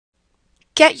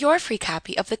Get your free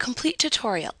copy of the complete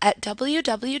tutorial at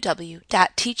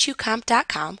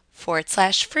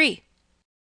www.teachucomp.com/free.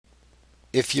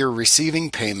 If you're receiving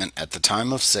payment at the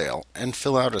time of sale and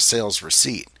fill out a sales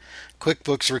receipt,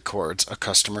 QuickBooks records a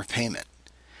customer payment.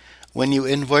 When you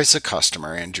invoice a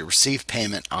customer and you receive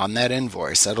payment on that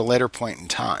invoice at a later point in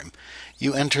time,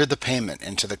 you enter the payment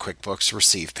into the QuickBooks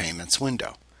Receive Payments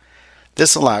window.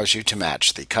 This allows you to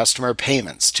match the customer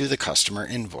payments to the customer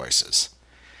invoices.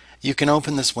 You can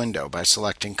open this window by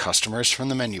selecting Customers from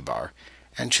the menu bar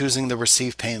and choosing the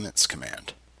Receive Payments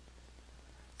command.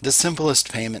 The simplest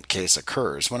payment case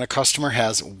occurs when a customer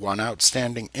has one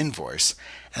outstanding invoice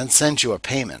and sends you a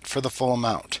payment for the full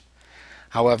amount.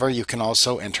 However, you can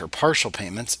also enter partial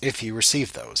payments if you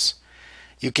receive those.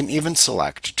 You can even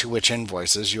select to which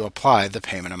invoices you apply the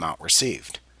payment amount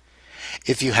received.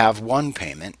 If you have one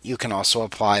payment, you can also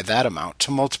apply that amount to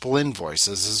multiple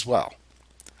invoices as well.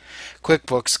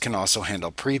 QuickBooks can also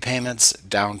handle prepayments,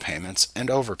 down payments, and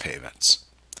overpayments.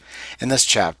 In this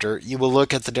chapter, you will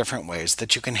look at the different ways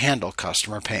that you can handle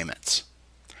customer payments.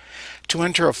 To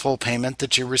enter a full payment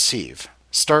that you receive,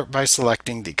 start by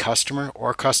selecting the customer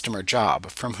or customer job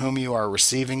from whom you are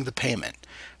receiving the payment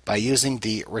by using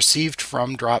the Received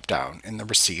From drop-down in the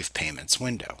Receive Payments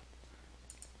window.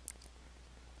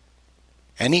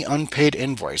 Any unpaid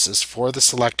invoices for the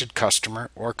selected customer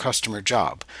or customer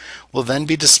job will then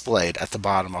be displayed at the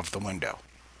bottom of the window.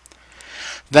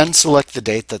 Then select the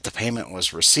date that the payment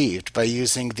was received by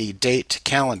using the Date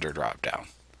Calendar drop-down.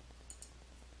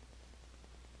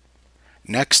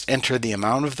 Next, enter the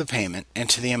amount of the payment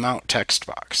into the Amount text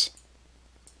box.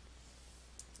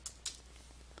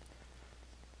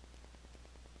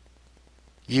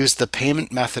 Use the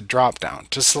Payment Method drop-down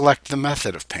to select the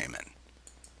method of payment.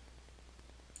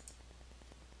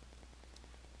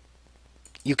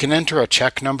 You can enter a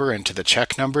check number into the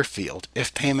check number field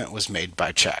if payment was made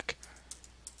by check.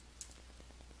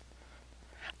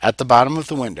 At the bottom of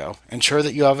the window, ensure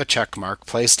that you have a check mark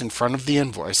placed in front of the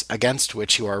invoice against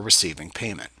which you are receiving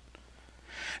payment.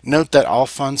 Note that all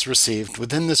funds received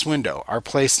within this window are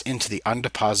placed into the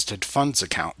Undeposited Funds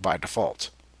account by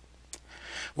default.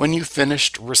 When you've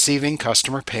finished receiving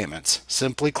customer payments,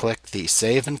 simply click the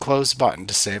Save and Close button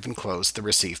to save and close the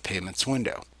Receive Payments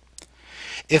window.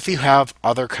 If you have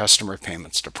other customer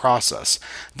payments to process,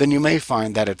 then you may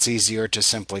find that it's easier to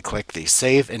simply click the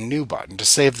Save and New button to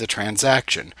save the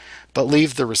transaction, but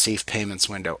leave the Receive Payments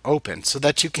window open so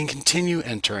that you can continue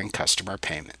entering customer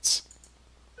payments.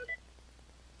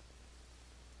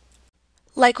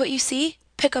 Like what you see?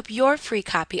 Pick up your free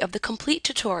copy of the complete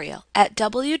tutorial at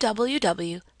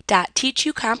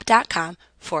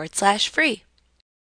www.teachucomp.com/free.